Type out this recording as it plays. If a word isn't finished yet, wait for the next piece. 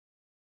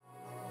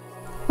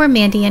we're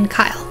Mandy and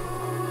Kyle.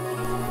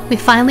 We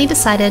finally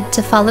decided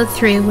to follow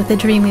through with a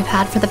dream we've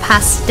had for the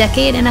past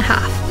decade and a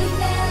half.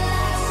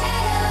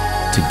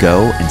 To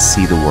go and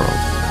see the world.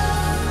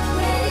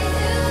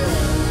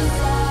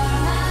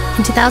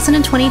 In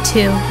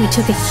 2022, we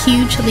took a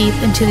huge leap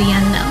into the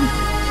unknown.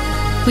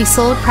 We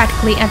sold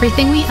practically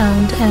everything we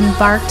owned and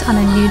embarked on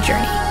a new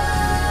journey.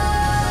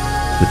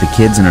 With the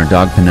kids and our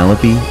dog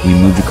Penelope, we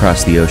moved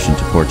across the ocean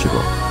to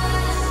Portugal.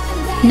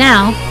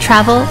 Now,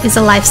 travel is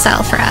a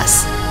lifestyle for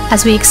us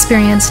as we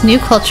experience new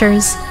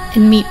cultures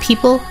and meet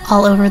people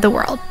all over the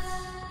world.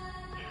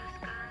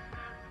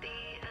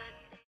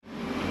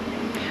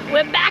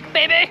 We're back,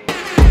 baby!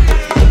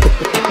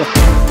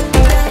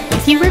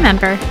 If you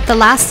remember, the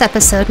last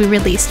episode we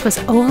released was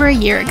over a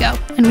year ago,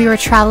 and we were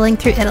traveling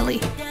through Italy.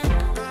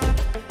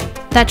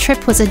 That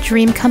trip was a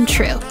dream come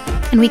true,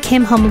 and we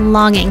came home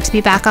longing to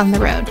be back on the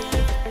road.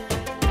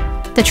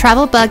 The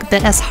travel bug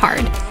bit us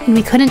hard, and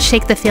we couldn't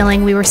shake the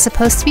feeling we were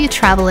supposed to be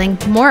traveling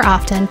more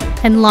often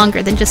and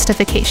longer than just a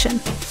vacation.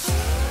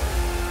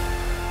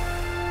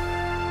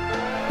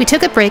 We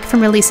took a break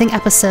from releasing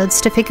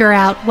episodes to figure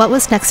out what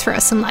was next for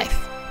us in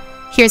life.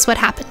 Here's what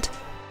happened.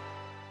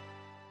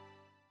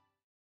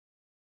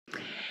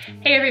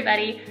 Hey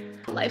everybody,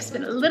 life's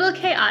been a little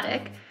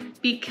chaotic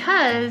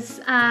because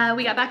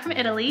we got back from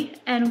Italy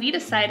and we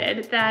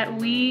decided that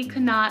we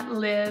could not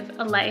live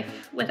a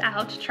life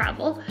without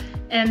travel.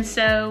 And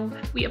so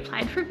we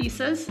applied for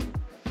visas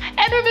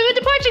and we're moving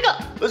to Portugal.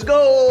 Let's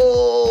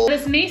go!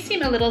 This may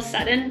seem a little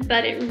sudden,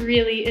 but it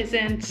really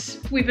isn't.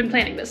 We've been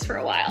planning this for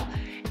a while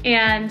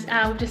and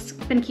we've just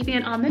been keeping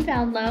it on the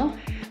down low.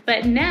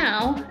 But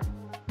now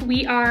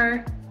we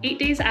are 8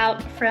 days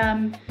out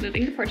from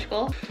moving to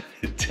Portugal.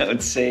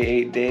 Don't say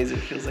 8 days, it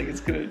feels like it's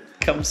gonna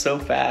come so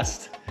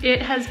fast.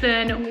 It has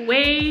been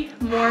way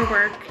more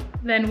work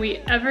than we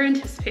ever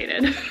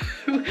anticipated.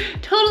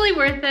 Totally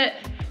worth it,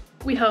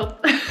 we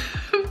hope,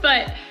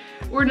 but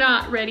we're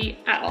not ready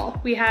at all.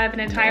 We have an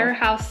entire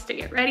house to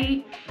get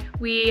ready.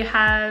 We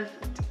have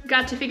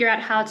got to figure out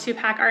how to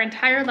pack our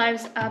entire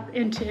lives up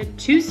into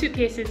 2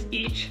 suitcases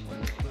each,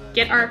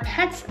 get our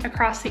pets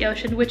across the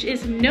ocean, which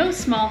is no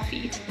small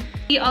feat.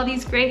 See all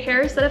these gray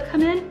hairs that have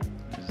come in?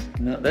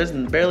 No, there's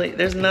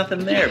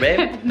nothing there,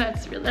 babe.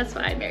 That's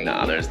why I married you.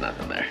 No, there's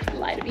nothing there.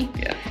 Lie to me.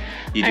 Yeah.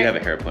 You do have a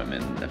hair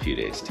appointment in a few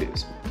days too.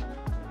 So.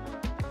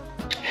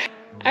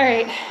 All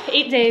right,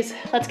 8 days,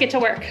 let's get to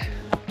work.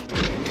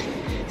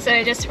 So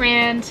I just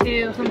ran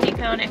to Home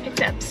Depot and I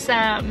picked up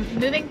some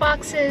moving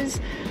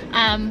boxes,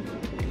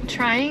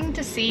 trying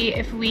to see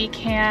if we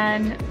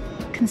can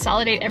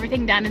consolidate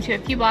everything down into a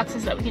few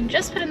boxes that we can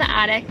just put in the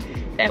attic,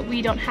 that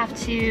we don't have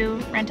to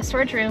rent a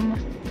storage room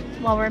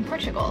while we're in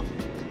Portugal.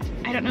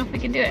 I don't know if we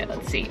can do it,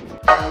 let's see.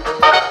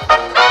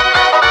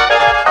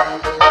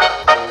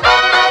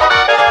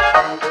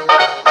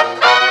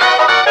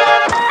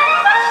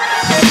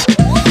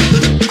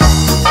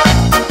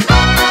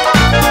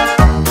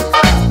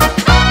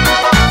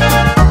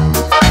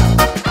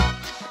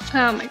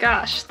 Oh my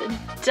gosh, the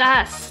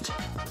dust.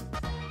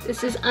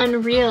 This is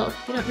unreal.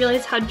 You don't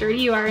realize how dirty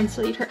you are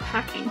until you start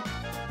packing.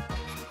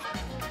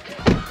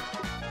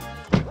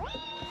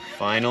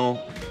 Final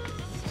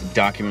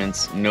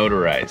documents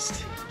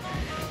notarized.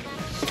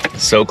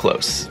 So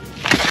close.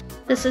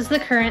 This is the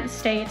current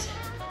state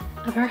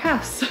of our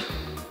house.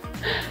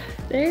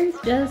 There's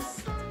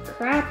just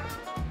crap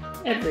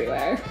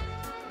everywhere.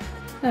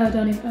 Oh,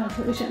 don't even, oh,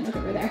 we shouldn't look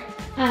over there.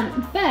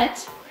 But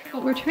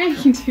what we're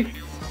trying to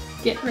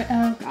get rid,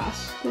 oh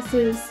gosh, this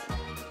is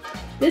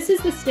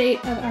the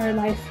state of our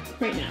life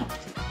right now.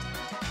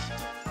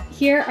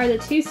 Here are the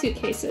 2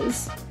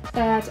 suitcases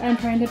that I'm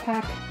trying to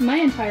pack my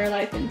entire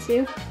life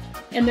into,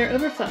 and they're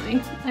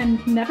overflowing.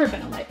 I've never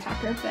been a light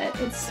packer, but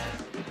it's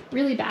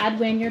really bad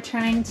when you're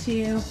trying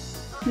to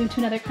move to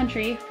another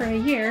country for a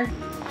year.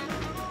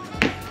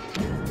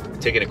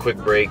 Taking a quick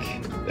break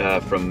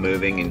from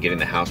moving and getting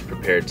the house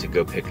prepared to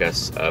go pick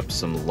us up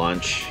some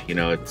lunch. You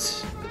know,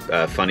 it's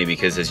funny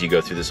because as you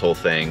go through this whole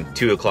thing,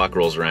 2 o'clock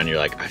rolls around, you're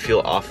like, I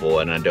feel awful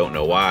and I don't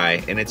know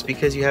why. And it's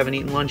because you haven't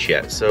eaten lunch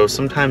yet. So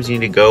sometimes you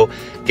need to go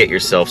get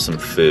yourself some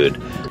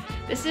food.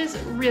 This is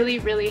really,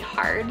 really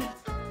hard.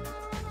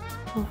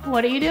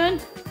 What are you doing?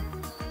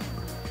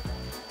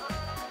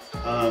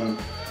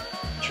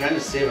 Trying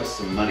to save us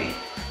some money.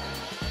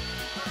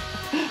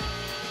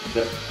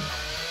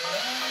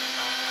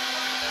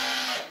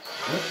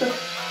 What the?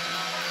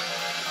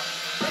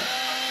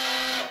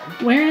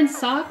 Wearing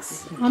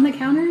socks on the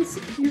counters,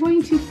 you're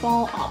going to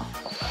fall off.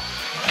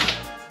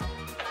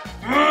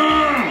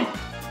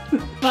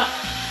 But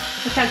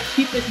look how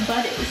cute this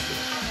butt is.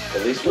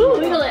 At least Ooh,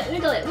 wiggle it,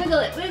 wiggle it, wiggle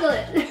it, wiggle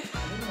it.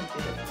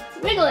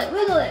 Wiggle it,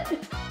 wiggle it.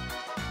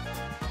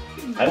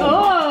 I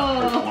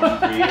don't want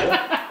for you.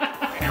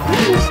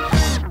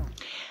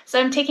 So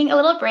I'm taking a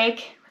little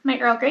break with my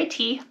Earl Grey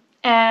tea,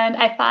 and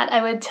I thought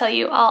I would tell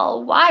you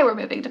all why we're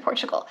moving to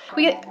Portugal.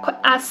 We get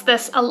asked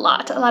this a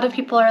lot. A lot of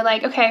people are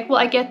like, okay, well,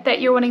 I get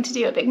that you're wanting to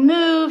do a big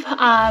move,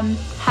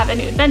 have a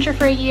new adventure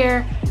for a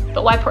year,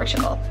 but why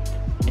Portugal?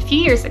 A few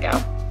years ago,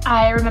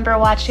 I remember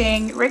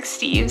watching Rick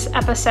Steves'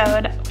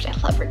 episode, which I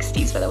love Rick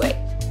Steves, by the way.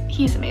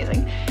 He's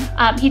amazing.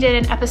 He did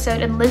an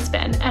episode in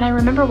Lisbon, and I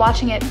remember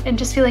watching it and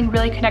just feeling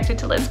really connected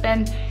to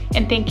Lisbon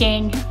and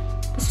thinking,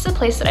 this is a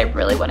place that I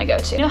really want to go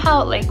to. You know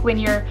how like when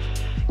your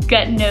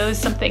gut knows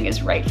something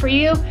is right for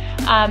you?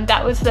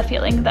 That was the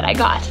feeling that I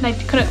got, and I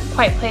couldn't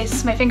quite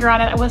place my finger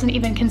on it. I wasn't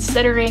even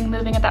considering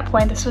moving at that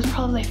point. This was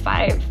probably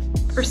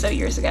 5 or so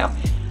years ago.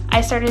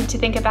 I started to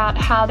think about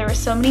how there were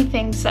so many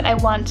things that I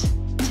want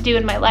to do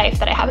in my life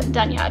that I haven't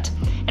done yet.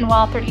 And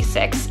while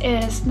 36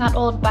 is not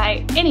old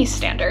by any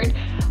standard,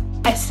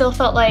 I still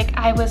felt like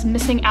I was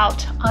missing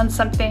out on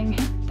something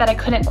that I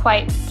couldn't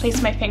quite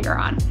place my finger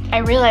on. I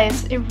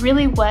realized it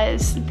really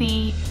was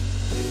the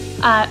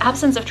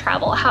absence of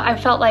travel, how I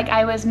felt like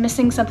I was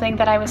missing something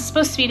that I was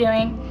supposed to be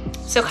doing.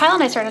 So Kyle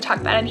and I started to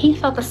talk about it, and he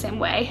felt the same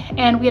way.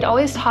 And we had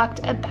always talked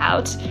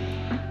about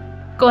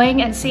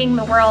going and seeing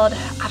the world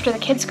after the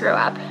kids grew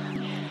up.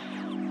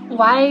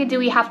 Why do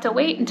we have to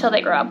wait until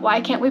they grow up?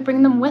 Why can't we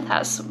bring them with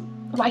us?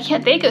 Why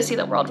can't they go see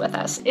the world with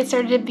us? It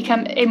started to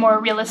become a more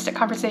realistic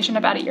conversation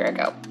about a year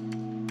ago.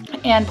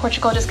 And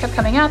Portugal just kept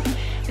coming up.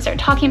 We started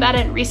talking about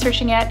it and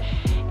researching it.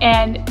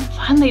 And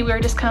finally, we were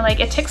just kind of like,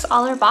 it ticks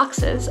all our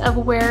boxes of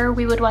where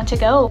we would want to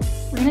go.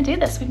 We're gonna do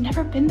this. We've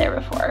never been there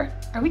before.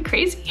 Are we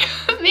crazy?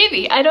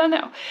 Maybe, I don't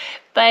know.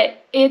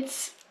 But it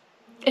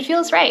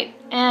feels right.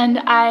 And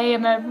I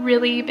am a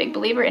really big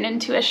believer in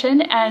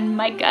intuition, and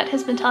my gut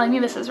has been telling me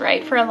this is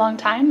right for a long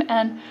time,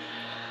 and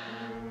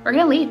we're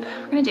gonna leap.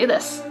 We're gonna do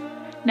this.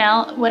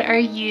 Now, what are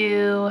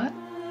you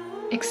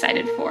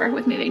excited for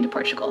with moving to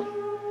Portugal?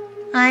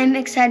 I'm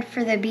excited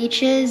for the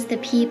beaches, the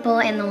people,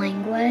 and the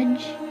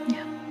language.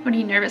 Yeah. What are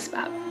you nervous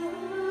about?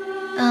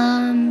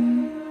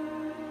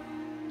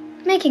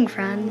 Making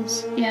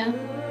friends. Yeah.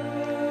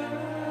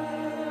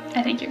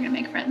 I think you're gonna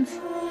make friends.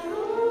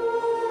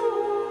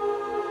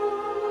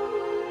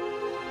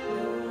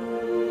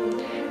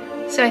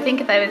 So I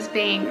think if I was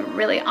being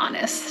really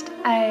honest,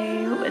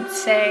 I would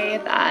say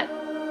that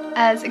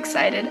as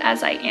excited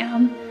as I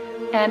am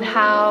and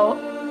how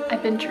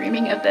I've been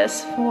dreaming of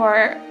this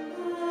for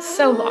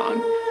so long,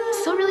 I'm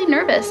still really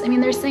nervous. I mean,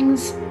 there's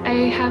things, I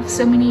have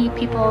so many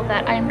people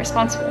that I'm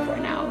responsible for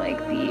now, like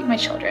my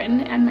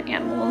children and my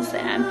animals,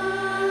 and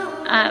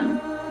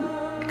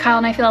Kyle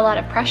and I feel a lot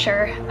of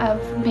pressure of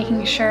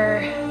making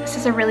sure this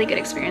is a really good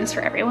experience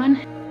for everyone.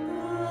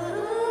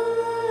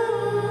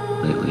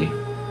 Lately,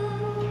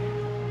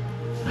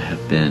 I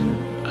have been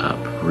up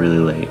really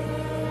late,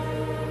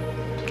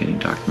 getting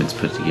documents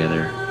put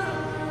together,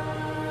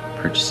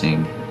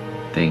 purchasing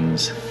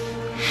things,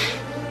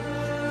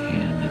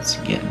 and it's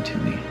getting to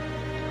me.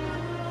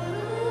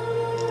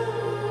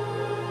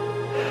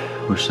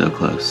 We're so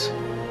close.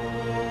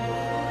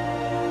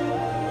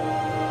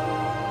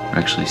 We're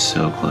actually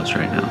so close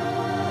right now.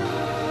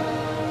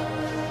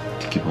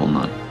 To keep holding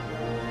on.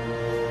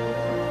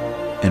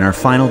 In our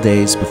final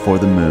days before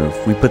the move,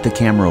 we put the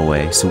camera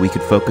away so we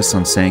could focus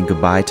on saying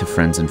goodbye to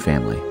friends and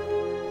family.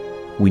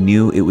 We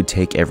knew it would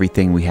take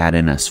everything we had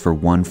in us for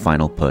one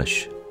final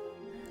push.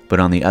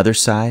 But on the other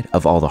side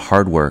of all the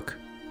hard work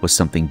was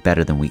something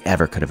better than we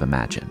ever could have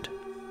imagined.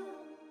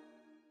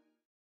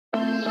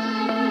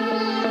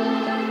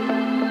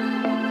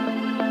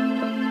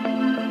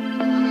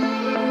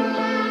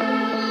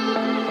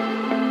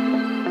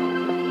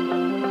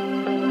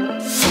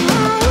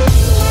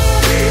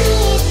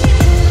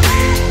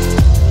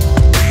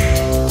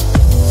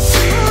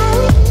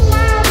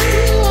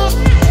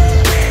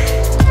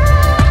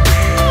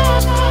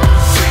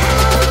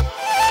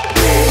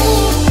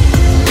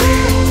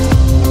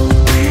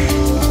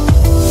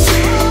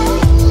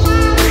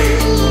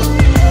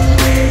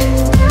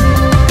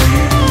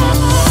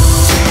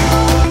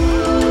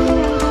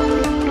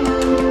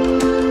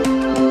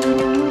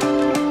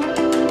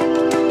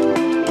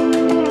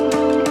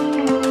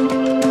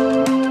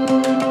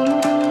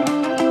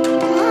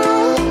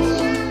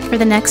 For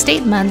the next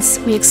 8 months,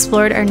 we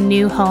explored our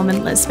new home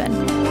in Lisbon.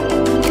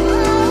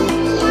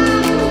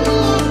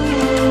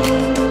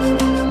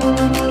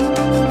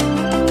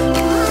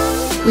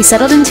 We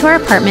settled into our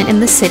apartment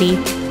in the city,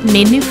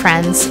 made new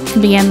friends,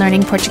 and began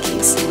learning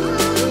Portuguese.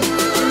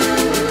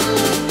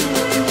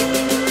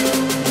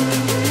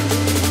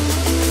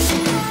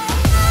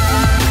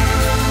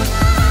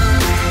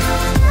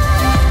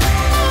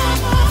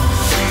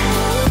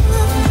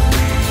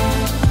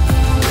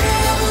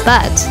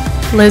 But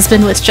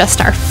Lisbon was just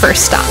our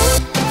first stop.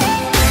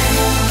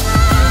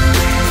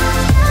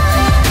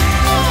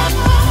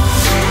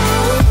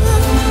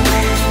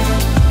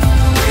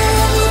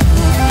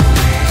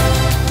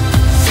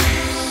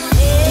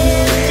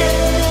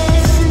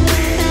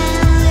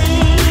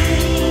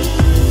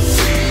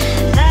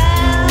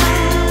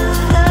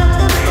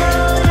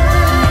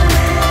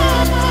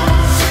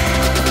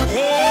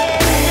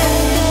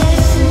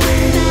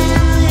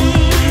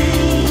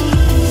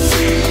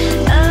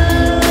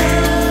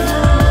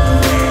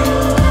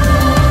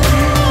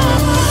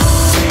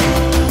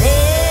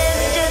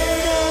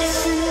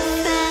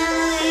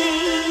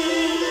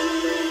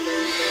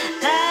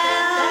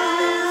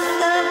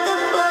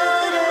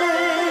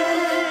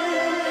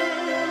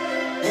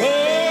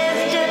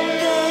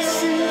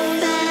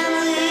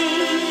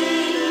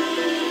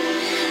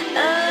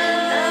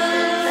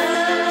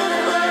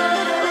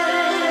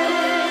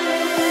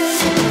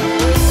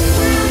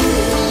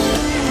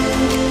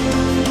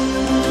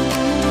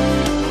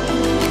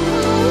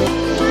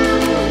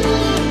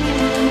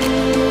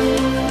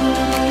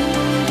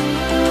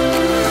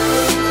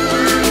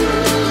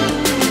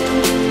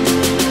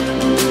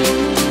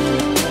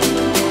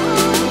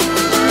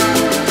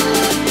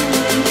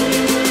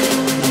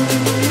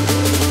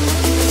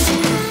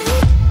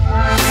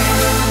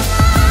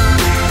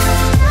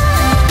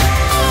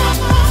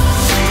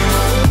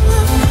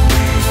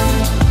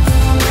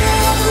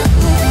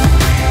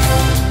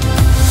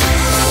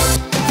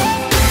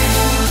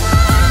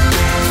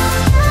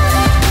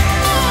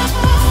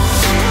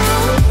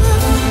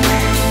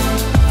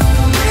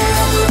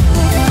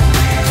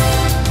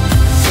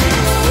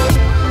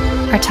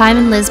 time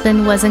in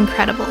Lisbon was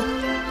incredible.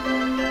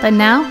 But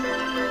now,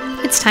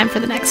 it's time for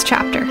the next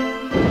chapter.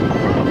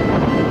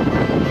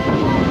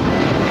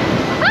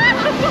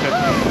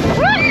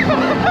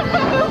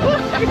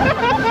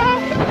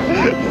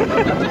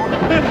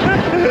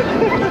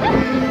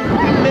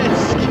 Did that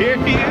scare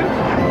you?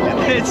 Did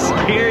that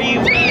scare you,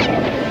 man?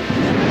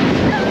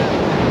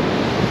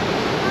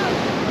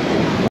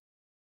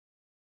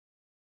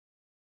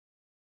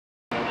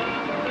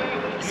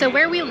 So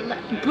where we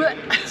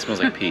It smells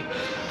like pee.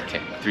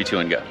 Okay, 3, 2,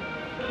 1, go.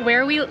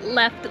 where we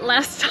left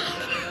last time.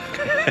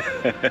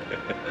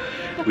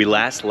 We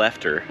left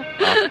her.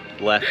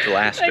 Left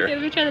her. Okay,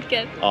 let me try that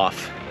again.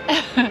 Off.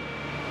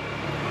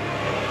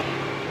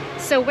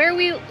 So where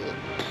we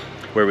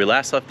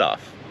last left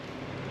off.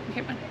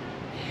 okay,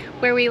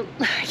 where we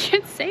I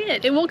can't say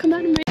it. It won't come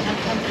out in my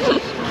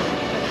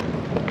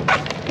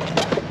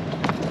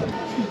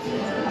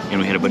And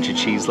we had a bunch of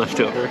cheese left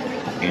over.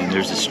 And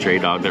there's a stray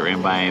dog that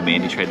ran by and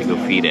Mandy tried to go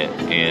feed it.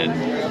 And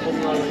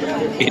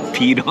it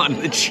peed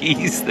on the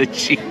cheese that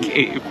she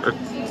gave her.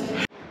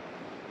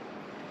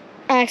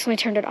 I accidentally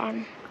turned it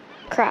on.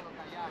 Crap.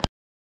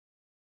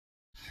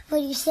 What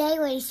do you say?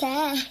 What do you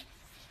say?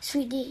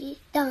 Sweetie,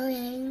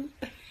 darling.